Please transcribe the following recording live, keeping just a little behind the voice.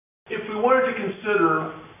we wanted to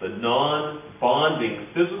consider the non-bonding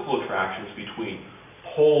physical attractions between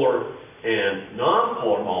polar and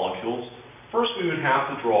non-polar molecules, first we would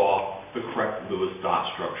have to draw the correct Lewis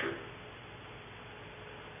dot structure.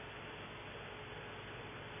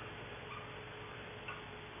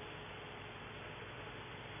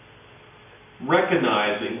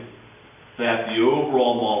 Recognizing that the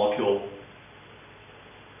overall molecule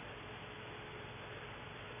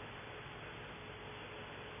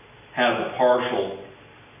has a partial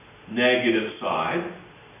negative side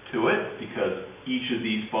to it because each of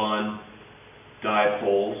these bond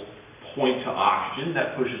dipoles point to oxygen.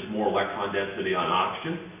 That pushes more electron density on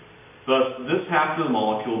oxygen. Thus, this half of the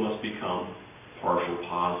molecule must become partial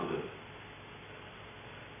positive.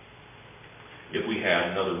 If we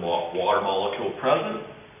had another water molecule present,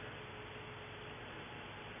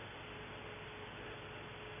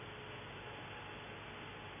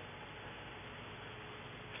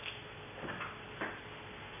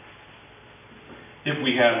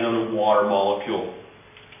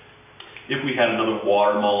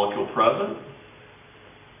 present,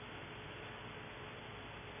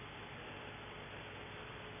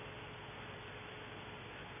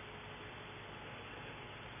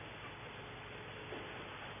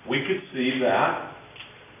 we could see that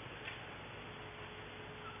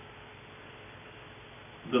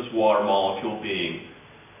this water molecule, being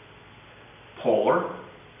polar,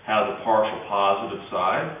 has a partial positive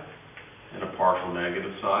side and a partial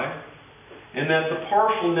negative side, and that the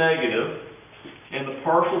partial negative and the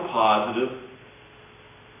partial positive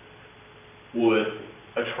would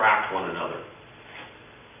attract one another.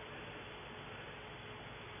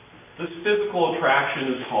 This physical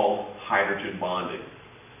attraction is called hydrogen bonding.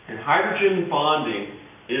 And hydrogen bonding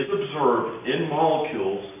is observed in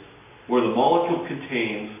molecules where the molecule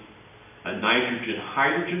contains a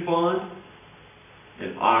nitrogen-hydrogen bond,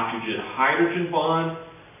 an oxygen-hydrogen bond,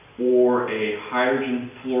 or a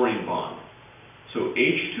hydrogen-fluorine bond. So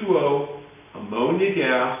H2O, ammonia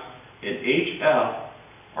gas, and HF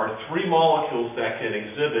are three molecules that can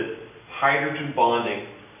exhibit hydrogen bonding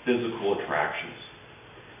physical attractions.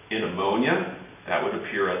 In ammonia, that would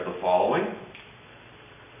appear as the following.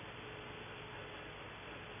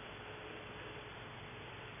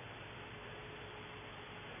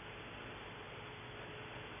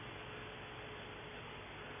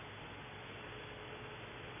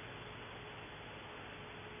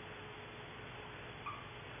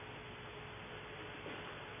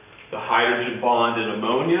 The hydrogen bond in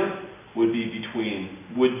ammonia would be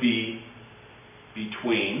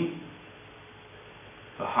between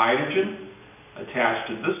the hydrogen attached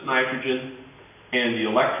to this nitrogen and the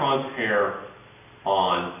electron pair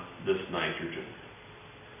on this nitrogen.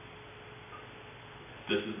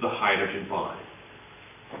 This is the hydrogen bond.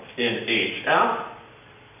 In HF,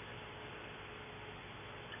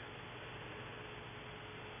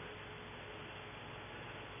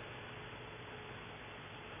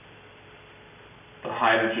 the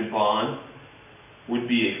hydrogen bond would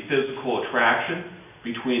be a physical attraction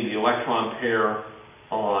between the electron pair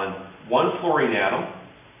on one fluorine atom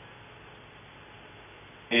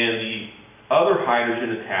and the other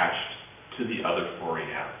hydrogen attached to the other fluorine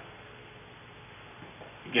atom.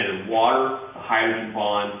 Again, in water, the hydrogen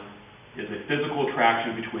bond is a physical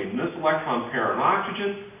attraction between this electron pair on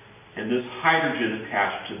oxygen and this hydrogen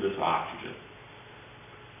attached to this oxygen.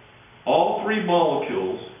 All three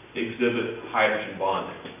molecules exhibit hydrogen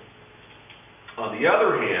bonding. On the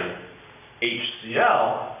other hand,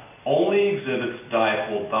 HCl only exhibits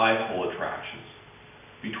dipole-dipole attractions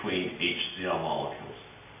between HCl molecules.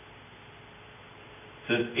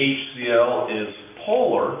 Since HCl is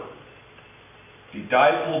polar, the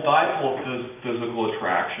dipole-dipole physical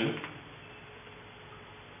attraction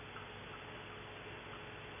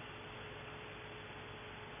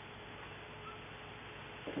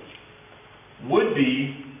would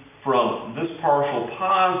be from this partial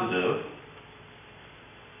positive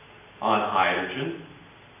on hydrogen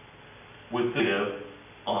with the negative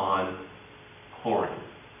on chlorine.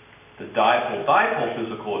 The dipole-dipole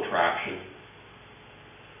physical attraction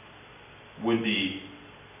would be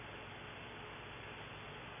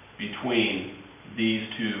between these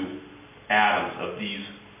two atoms of these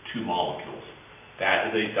two molecules. That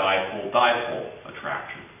is a dipole-dipole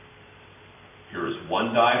attraction. Here is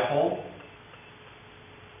one dipole.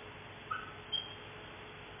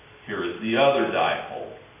 Here is the other dipole.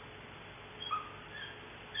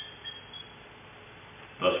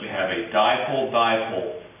 Thus we have a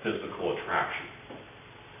dipole-dipole physical attraction.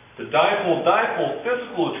 The dipole-dipole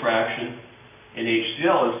physical attraction in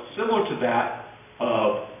HCl is similar to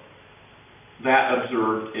that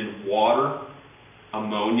observed in water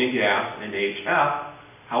ammonia gas and HF.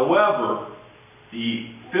 However,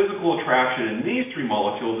 the physical attraction in these three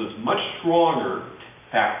molecules is much stronger,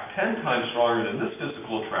 in fact 10 times stronger than this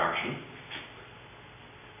physical attraction.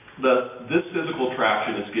 Thus, this physical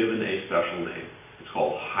attraction is given a special name. It's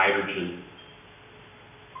called hydrogen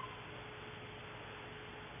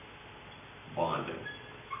bonding.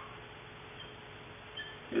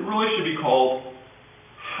 It really should be called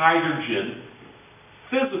hydrogen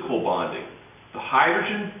physical bonding. The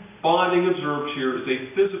hydrogen bonding observed here is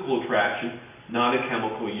a physical attraction, not a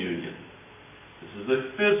chemical union. This is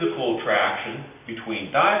a physical attraction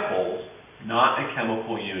between dipoles, not a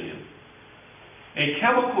chemical union. A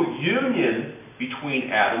chemical union between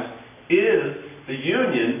atoms is the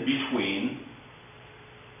union between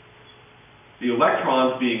the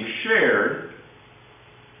electrons being shared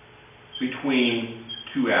between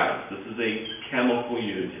two atoms. This is a chemical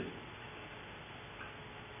union.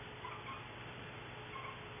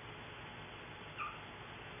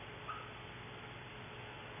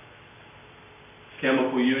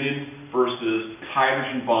 Chemical union versus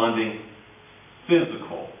hydrogen bonding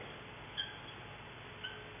physical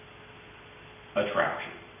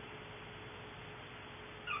attraction.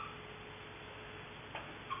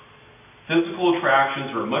 Physical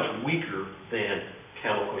attractions are much weaker than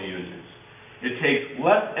chemical unions. It takes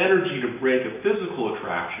less energy to break a physical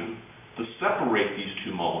attraction to separate these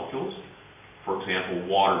two molecules. For example,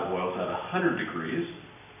 water boils at 100 degrees.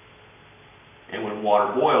 And when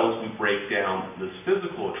water boils, we break down this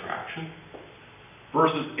physical attraction,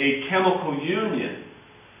 versus a chemical union,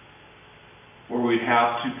 where we'd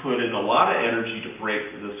have to put in a lot of energy to break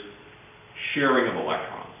this sharing of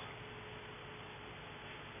electrons.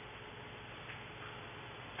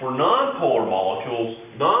 For nonpolar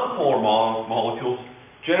molecules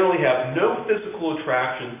generally have no physical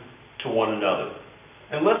attraction to one another,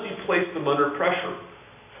 unless you place them under pressure.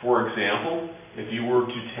 For example, if you were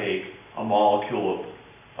to take a molecule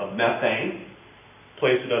of methane,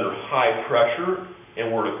 place it under high pressure,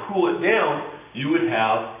 and were to cool it down, you would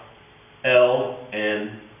have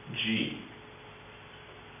LNG,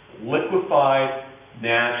 liquefied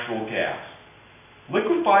natural gas.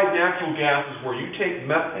 Liquefied natural gas is where you take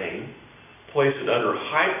methane, place it under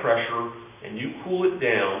high pressure, and you cool it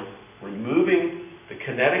down, removing the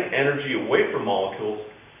kinetic energy away from molecules,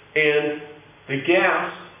 and the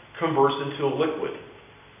gas converts into a liquid.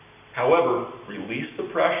 However, release the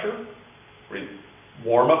pressure,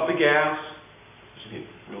 warm up the gas,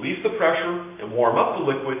 release the pressure and warm up the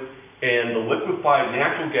liquid, and the liquefied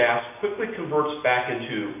natural gas quickly converts back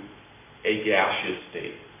into a gaseous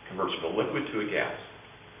state, converts from a liquid to a gas.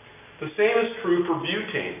 The same is true for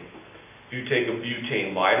butane. If you take a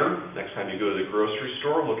butane lighter, next time you go to the grocery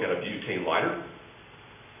store, look at a butane lighter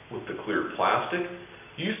with the clear plastic,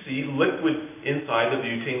 you see liquid inside the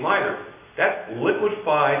butane lighter. That's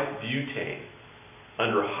liquefied butane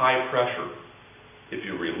under high pressure. If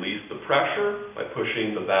you release the pressure by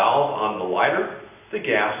pushing the valve on the lighter, the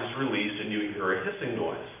gas is released and you hear a hissing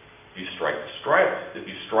noise. If you strike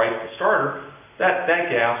the starter, that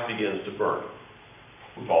gas begins to burn.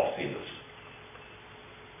 We've all seen this.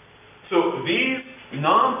 So these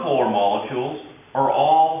nonpolar molecules are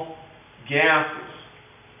all gases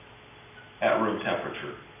at room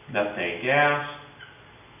temperature. Methane gas,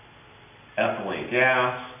 ethylene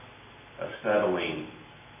gas, acetylene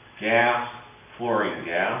gas, fluorine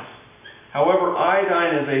gas. However,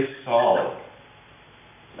 iodine is a solid.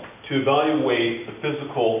 To evaluate the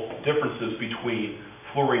physical differences between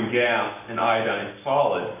fluorine gas and iodine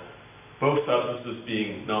solid, both substances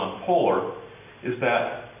being nonpolar, is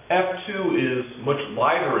that F2 is much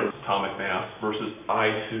lighter in atomic mass versus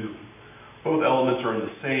I2. Both elements are in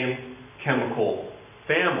the same chemical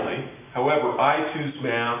family. However, I2's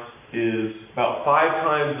mass is about 5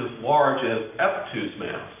 times as large as F2's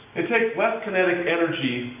mass. It takes less kinetic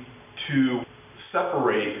energy to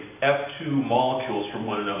separate F2 molecules from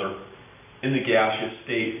one another in the gaseous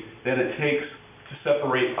state than it takes to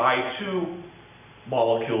separate I2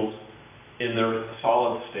 molecules in their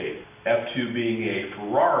solid state. F2 being a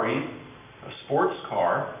Ferrari, a sports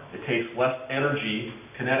car, it takes less energy,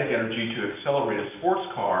 kinetic energy, to accelerate a sports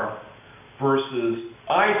car versus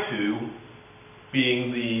I2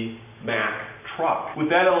 being the Mack truck. With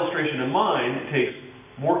that illustration in mind, it takes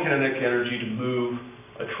more kinetic energy to move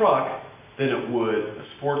a truck than it would a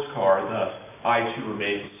sports car. Thus, I2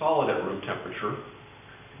 remains solid at room temperature.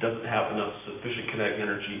 It doesn't have enough sufficient kinetic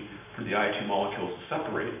energy for the I2 molecules to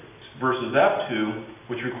separate, versus F2,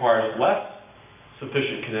 which requires less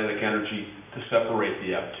sufficient kinetic energy to separate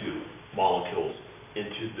the F2 molecules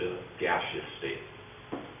into the gaseous state.